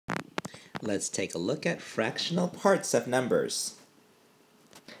Let's take a look at fractional parts of numbers.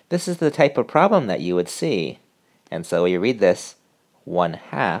 This is the type of problem that you would see. And so you read this,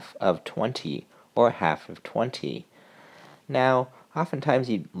 1/2 of 20, or half of 20. Now, oftentimes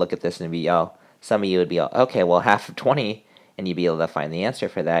you look at this and be all, some of you would be all, okay, well, half of 20, and you'd be able to find the answer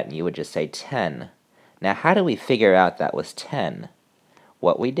for that, and you would just say 10. Now, how do we figure out that was 10?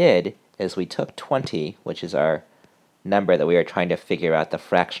 What we did is we took 20, which is our number that we were trying to figure out the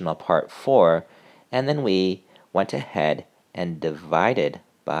fractional part for, and then we went ahead and divided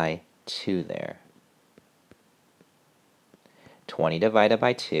by 2 there. 20 divided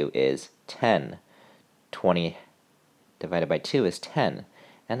by 2 is 10. 20 divided by 2 is 10.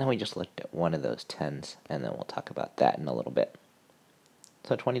 And then we just looked at one of those 10s, and then we'll talk about that in a little bit.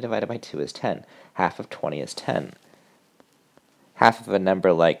 So 20 divided by 2 is 10. Half of 20 is 10. Half of a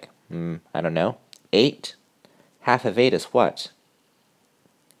number like, I don't know, 8. Half of 8 is what?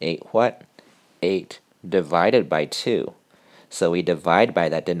 8 what? 8 divided by 2. So we divide by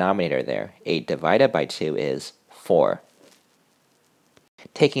that denominator there. 8 divided by 2 is 4.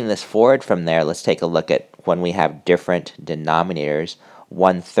 Taking this forward from there, let's take a look at when we have different denominators.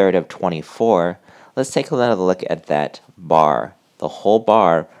 1/3 of 24. Let's take another look at that bar. The whole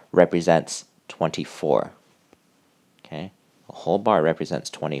bar represents 24. Okay? The whole bar represents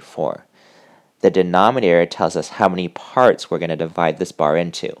 24. The denominator tells us how many parts we're going to divide this bar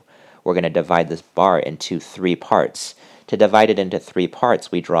into. We're going to divide this bar into 3 parts. To divide it into 3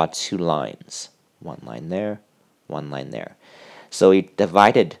 parts, we draw 2 lines. One line there, one line there. So we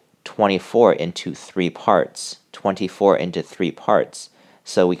divided 24 into 3 parts. 24 into 3 parts.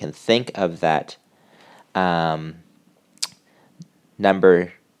 So we can think of that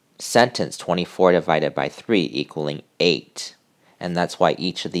number sentence, 24 divided by 3, equaling 8. And that's why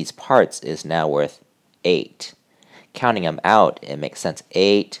each of these parts is now worth 8. Counting them out, it makes sense.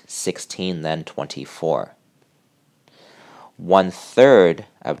 8, 16, then 24. 1/3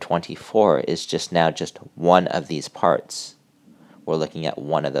 of 24 is just one of these parts. We're looking at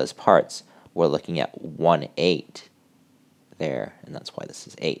one of those parts. We're looking at 1/8 there, and that's why this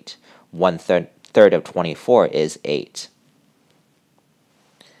is 8. 1/3 of 24 is 8.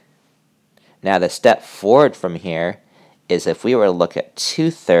 Now the step forward from here is if we were to look at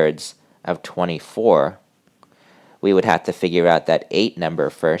 2/3 of 24, we would have to figure out that 8 number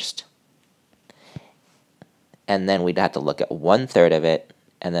first, and then we'd have to look at 1/3 of it,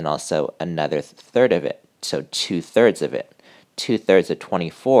 and then also another third of it, so 2/3 of it. 2/3 of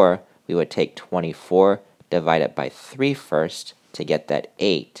 24, we would take 24 divided by 3 first to get that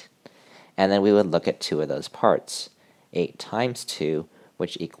 8, and then we would look at 2 of those parts. 8 times 2,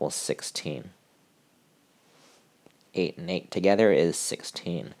 which equals 16. 8 and 8 together is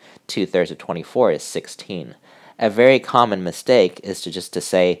 16. 2/3 of 24 is 16. A very common mistake is to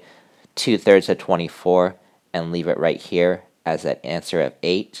say 2/3 of 24 and leave it right here as that answer of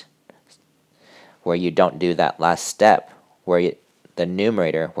 8, where you don't do that last step, where you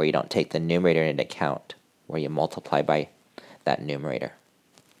don't take the numerator into account, where you multiply by that numerator.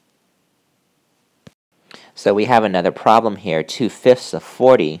 So we have another problem here, 2/5 of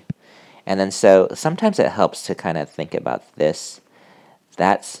 40. And then so sometimes it helps to kind of think about this.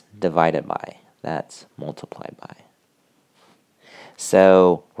 That's divided by. That's multiplied by.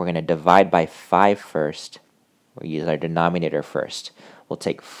 So we're going to divide by 5 first. We'll use our denominator first. We'll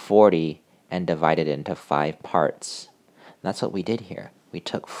take 40 and divide it into 5 parts. And that's what we did here. We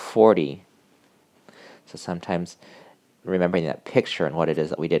took 40. So sometimes remembering that picture and what it is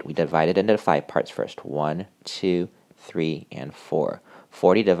that we did, we divided into 5 parts first. 1, 2, 3, and 4.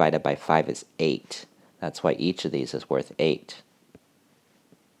 40 divided by 5 is 8. That's why each of these is worth 8.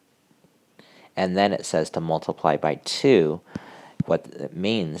 And then it says to multiply by 2. What it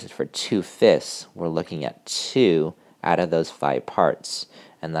means is for 2/5, we're looking at 2 out of those 5 parts.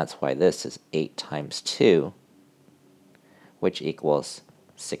 And that's why this is 8 times 2, which equals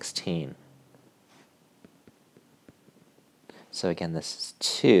 16. So again, this is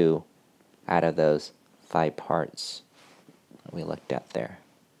 2 out of those 5 parts that we looked at there.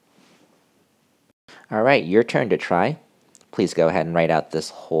 All right, your turn to try. Please go ahead and write out this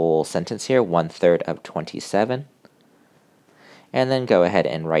whole sentence here, 1/3 of 27. And then go ahead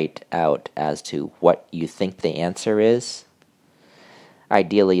and write out as to what you think the answer is.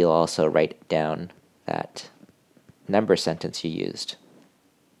 Ideally, you'll also write down that number sentence you used.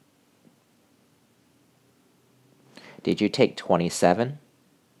 Did you take 27?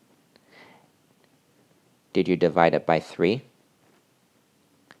 Did you divide it by 3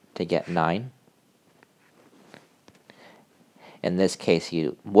 to get 9? In this case,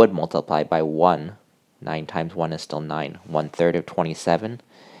 you would multiply by 1. 9 times 1 is still 9. 1/3 of 27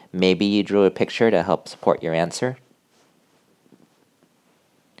 Maybe you drew a picture to help support your answer.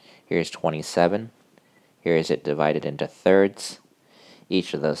 Here's 27. Here is it divided into thirds.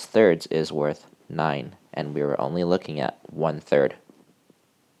 Each of those thirds is worth 9, and we were only looking at 1/3.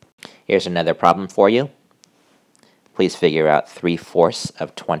 Here's another problem for you. Please figure out 3/4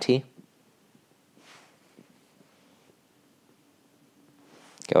 of 20.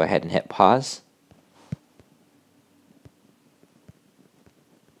 Go ahead and hit pause.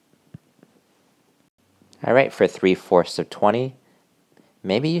 All right, for 3/4 of 20,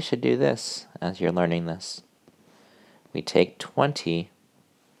 maybe you should do this as you're learning this. We take 20,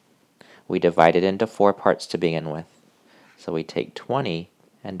 we divide it into 4 parts to begin with. So we take 20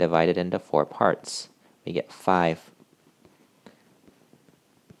 and divide it into 4 parts. We get 5.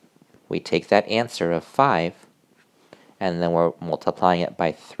 We take that answer of 5, and then we're multiplying it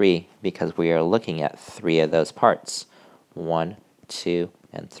by 3 because we are looking at 3 of those parts. 1, 2,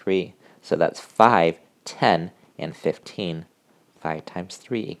 and 3. So that's 5, 10, and 15. 5 times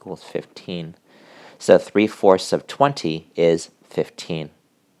 3 equals 15. So 3/4 of 20 is 15.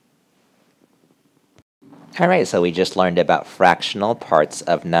 All right, so we just learned about fractional parts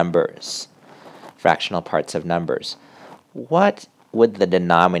of numbers. Fractional parts of numbers. What would the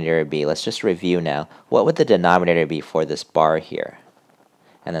denominator be? Let's just review now. What would the denominator be for this bar here?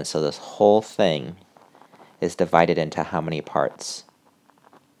 And then so this whole thing is divided into how many parts?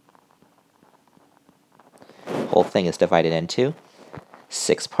 Whole thing is divided into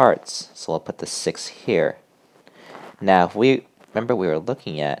 6 parts. So we'll put the 6 here. Now, if we remember, we were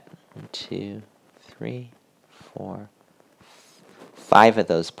looking at 1, 2, 3, 4, 5 of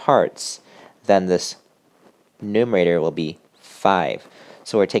those parts. Then this numerator will be 5.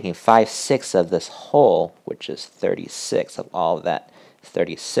 So we're taking 5/6 of this whole, which is 36 of all of that.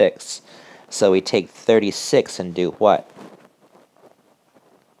 36. So we take 36 and do what?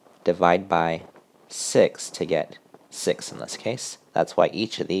 Divide by 6 to get 6 in this case. That's why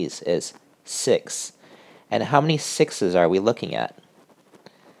each of these is 6. And how many 6s are we looking at?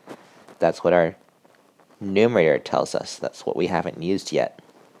 That's what our numerator tells us. That's what we haven't used yet.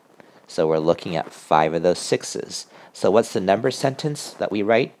 So we're looking at 5 of those 6s. So what's the number sentence that we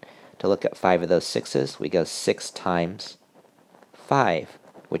write to look at 5 of those 6s? We go 6 times 5,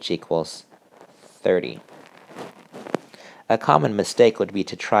 which equals 30. A common mistake would be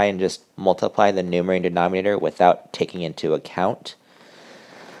to try and just multiply the numerator and denominator without taking into account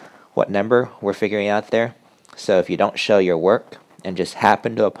what number we're figuring out there. So if you don't show your work and just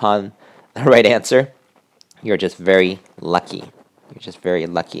happen to upon the right answer, you're just very lucky. You're just very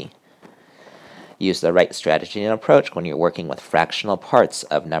lucky. Use the right strategy and approach when you're working with fractional parts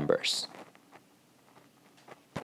of numbers.